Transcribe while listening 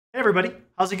everybody,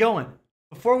 how's it going?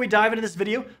 Before we dive into this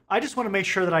video, I just want to make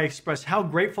sure that I express how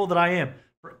grateful that I am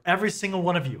for every single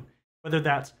one of you, whether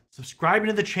that's subscribing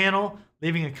to the channel,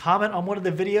 leaving a comment on one of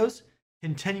the videos,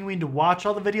 continuing to watch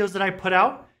all the videos that I put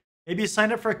out, maybe you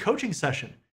signed up for a coaching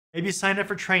session, maybe you signed up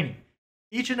for training.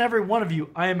 Each and every one of you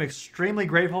I am extremely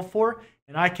grateful for,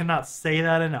 and I cannot say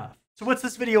that enough. So what's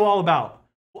this video all about?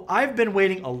 Well, I've been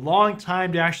waiting a long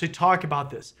time to actually talk about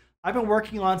this. I've been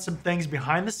working on some things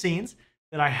behind the scenes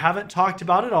that I haven't talked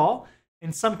about at all.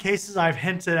 In some cases, I've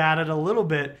hinted at it a little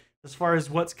bit as far as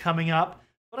what's coming up,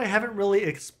 but I haven't really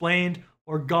explained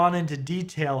or gone into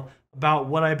detail about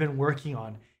what I've been working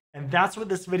on. And that's what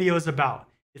this video is about.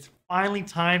 It's finally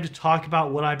time to talk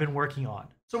about what I've been working on.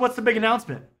 So what's the big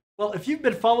announcement? Well, if you've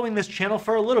been following this channel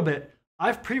for a little bit,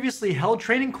 I've previously held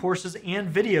training courses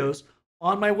and videos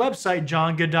on my website,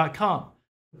 johngood.com.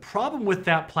 The problem with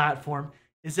that platform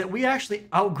is that we actually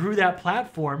outgrew that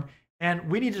platform, and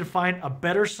we needed to find a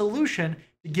better solution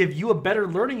to give you a better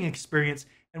learning experience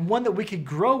and one that we could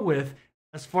grow with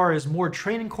as far as more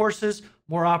training courses,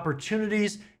 more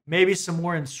opportunities, maybe some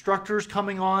more instructors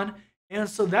coming on. And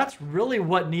so that's really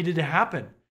what needed to happen.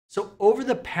 So over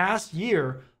the past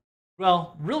year,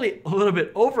 well, really a little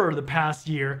bit over the past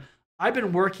year, I've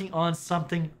been working on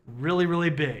something really,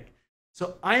 really big.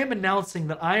 So I am announcing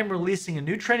that I am releasing a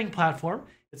new training platform.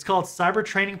 It's called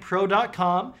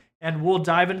cybertrainingpro.com, and we'll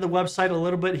dive into the website a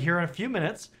little bit here in a few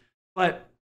minutes. But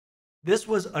this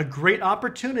was a great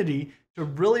opportunity to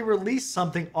really release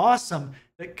something awesome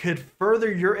that could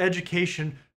further your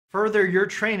education, further your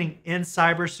training in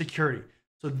cybersecurity.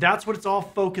 So that's what it's all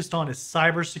focused on, is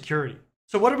cybersecurity.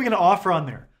 So what are we going to offer on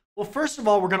there? Well, first of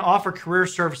all, we're going to offer career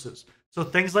services. So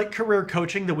things like career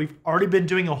coaching that we've already been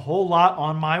doing a whole lot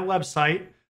on my website.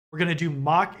 We're going to do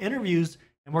mock interviews,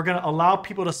 and we're going to allow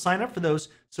people to sign up for those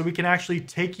so we can actually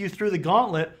take you through the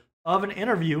gauntlet of an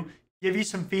interview, give you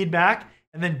some feedback,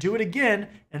 and then do it again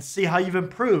and see how you've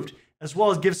improved, as well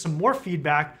as give some more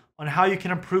feedback on how you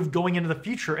can improve going into the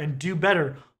future and do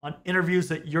better on interviews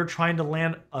that you're trying to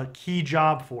land a key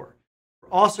job for.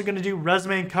 We're also going to do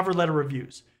resume and cover letter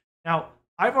reviews. Now,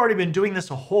 I've already been doing this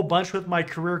a whole bunch with my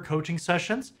career coaching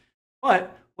sessions,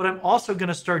 but what I'm also going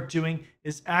to start doing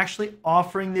is actually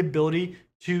offering the ability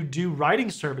to do writing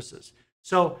services.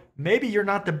 So maybe you're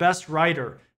not the best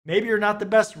writer. Maybe you're not the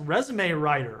best resume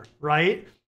writer, right?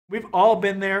 We've all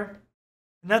been there.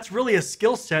 And that's really a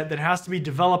skill set that has to be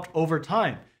developed over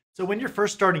time. So when you're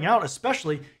first starting out,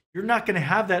 especially, you're not going to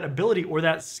have that ability or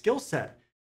that skill set.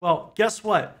 Well, guess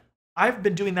what? I've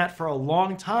been doing that for a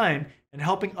long time and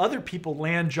helping other people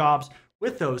land jobs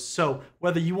with those. So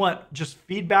whether you want just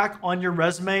feedback on your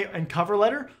resume and cover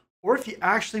letter, or if you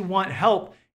actually want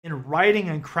help in writing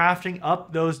and crafting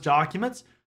up those documents,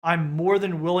 I'm more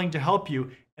than willing to help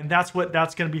you. And that's what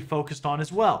that's going to be focused on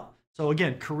as well. So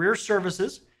again, career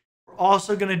services. We're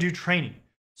also going to do training.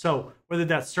 So whether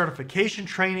that's certification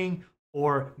training,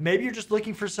 or maybe you're just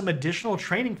looking for some additional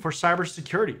training for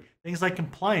cybersecurity, things like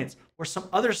compliance or some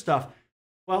other stuff,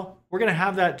 well, we're going to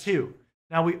have that too.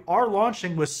 Now, we are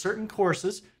launching with certain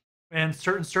courses and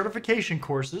certain certification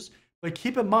courses, but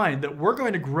keep in mind that we're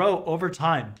going to grow over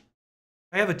time.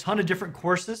 I have a ton of different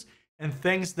courses and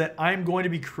things that I'm going to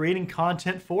be creating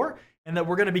content for, and that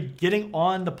we're going to be getting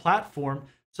on the platform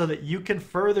so that you can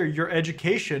further your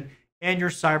education and your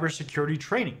cybersecurity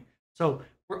training. So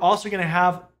we're also going to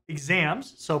have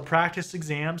exams, so practice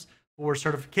exams for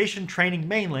certification training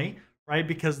mainly, right?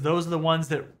 Because those are the ones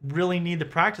that really need the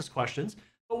practice questions.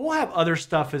 But we'll have other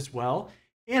stuff as well,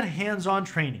 and hands-on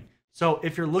training. So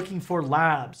if you're looking for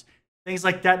labs, things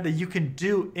like that that you can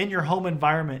do in your home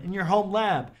environment, in your home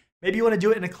lab, maybe you want to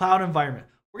do it in a cloud environment.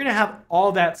 We're going to have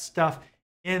all that stuff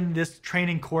in this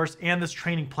training course and this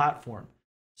training platform.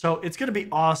 So it's going to be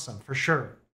awesome for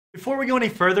sure. Before we go any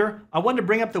further, I wanted to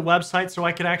bring up the website so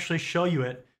I could actually show you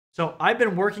it. So I've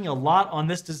been working a lot on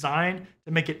this design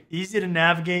to make it easy to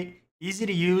navigate, easy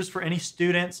to use for any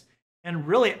students. And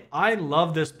really, I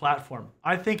love this platform.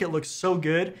 I think it looks so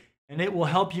good, and it will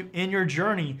help you in your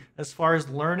journey as far as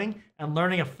learning and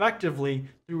learning effectively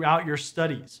throughout your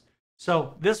studies.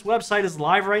 So this website is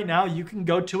live right now. You can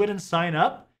go to it and sign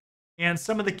up. And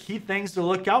some of the key things to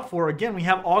look out for, again, we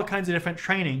have all kinds of different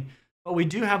training, but we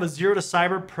do have a Zero to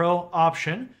Cyber Pro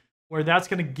option where that's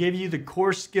going to give you the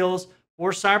core skills for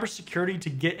cybersecurity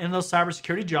to get in those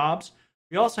cybersecurity jobs.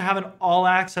 We also have an all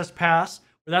access pass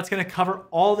where that's going to cover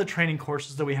all the training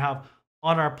courses that we have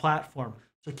on our platform.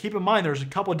 So keep in mind, there's a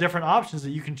couple of different options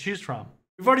that you can choose from.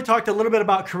 We've already talked a little bit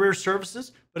about career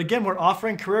services, but again, we're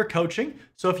offering career coaching.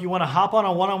 So if you want to hop on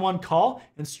a one-on-one call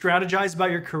and strategize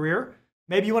about your career,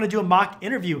 maybe you want to do a mock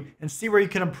interview and see where you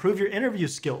can improve your interview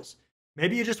skills.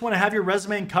 Maybe you just want to have your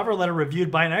resume and cover letter reviewed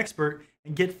by an expert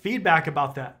and get feedback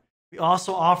about that. We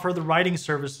also offer the writing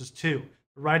services too,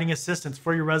 the writing assistance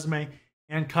for your resume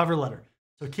and cover letter.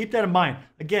 So keep that in mind.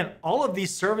 Again, all of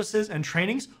these services and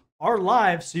trainings are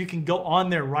live, so you can go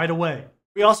on there right away.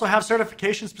 We also have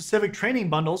certification-specific training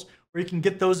bundles where you can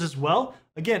get those as well.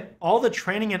 Again, all the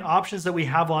training and options that we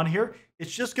have on here,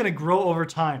 it's just going to grow over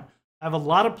time. I have a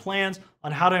lot of plans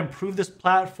on how to improve this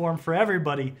platform for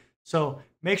everybody, so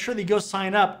make sure that you go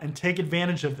sign up and take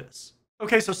advantage of this.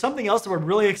 Okay, so something else that we're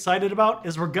really excited about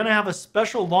is we're going to have a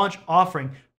special launch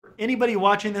offering for anybody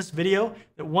watching this video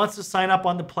that wants to sign up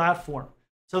on the platform.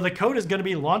 So the code is going to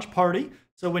be Launch Party.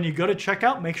 So when you go to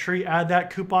checkout, make sure you add that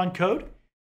coupon code.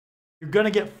 You're going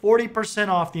to get 40%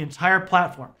 off the entire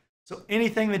platform. So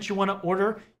anything that you want to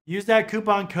order, use that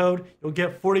coupon code. You'll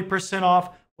get 40%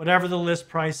 off whatever the list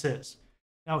price is.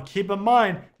 Now keep in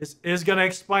mind, this is going to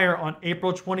expire on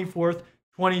April 24th,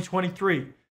 2023.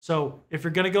 So if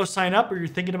you're going to go sign up or you're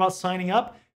thinking about signing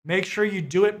up, make sure you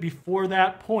do it before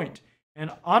that point. And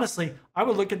honestly, I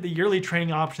would look at the yearly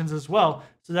training options as well,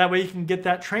 so that way you can get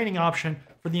that training option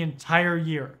for the entire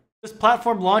year. This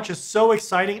platform launch is so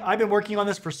exciting. I've been working on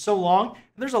this for so long, and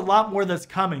there's a lot more that's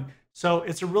coming. So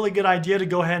it's a really good idea to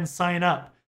go ahead and sign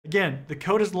up. Again, the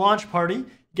code is Launch Party. You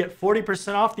get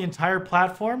 40% off the entire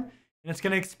platform, and it's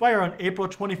going to expire on April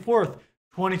 24th,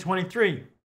 2023.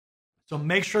 So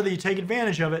make sure that you take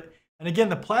advantage of it. And again,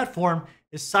 the platform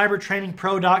is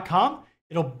cybertrainingpro.com.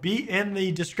 It'll be in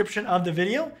the description of the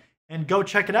video, and go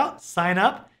check it out, sign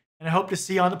up, and I hope to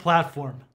see you on the platform.